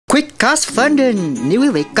Quick Cash Funding. Nếu quý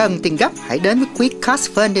vị cần tiền gấp, hãy đến với Quick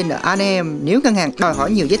Cash Funding ở Anaheim. Nếu ngân hàng đòi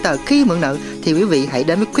hỏi nhiều giấy tờ khi mượn nợ thì quý vị hãy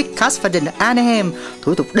đến với Quick Cash Funding ở Anaheim.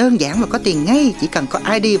 Thủ tục đơn giản và có tiền ngay, chỉ cần có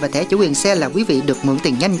ID và thẻ chủ quyền xe là quý vị được mượn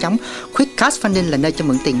tiền nhanh chóng. Quick Cash Funding là nơi cho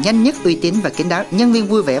mượn tiền nhanh nhất, uy tín và kín đáo, nhân viên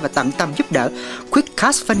vui vẻ và tận tâm giúp đỡ. Quick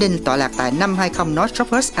Cash Funding tọa lạc tại 520 North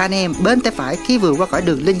Traverse Anaheim, bên tay phải khi vừa qua khỏi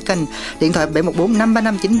đường Lincoln. Điện thoại 714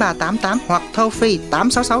 535 9388 hoặc toll free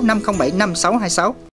 866 507 5626.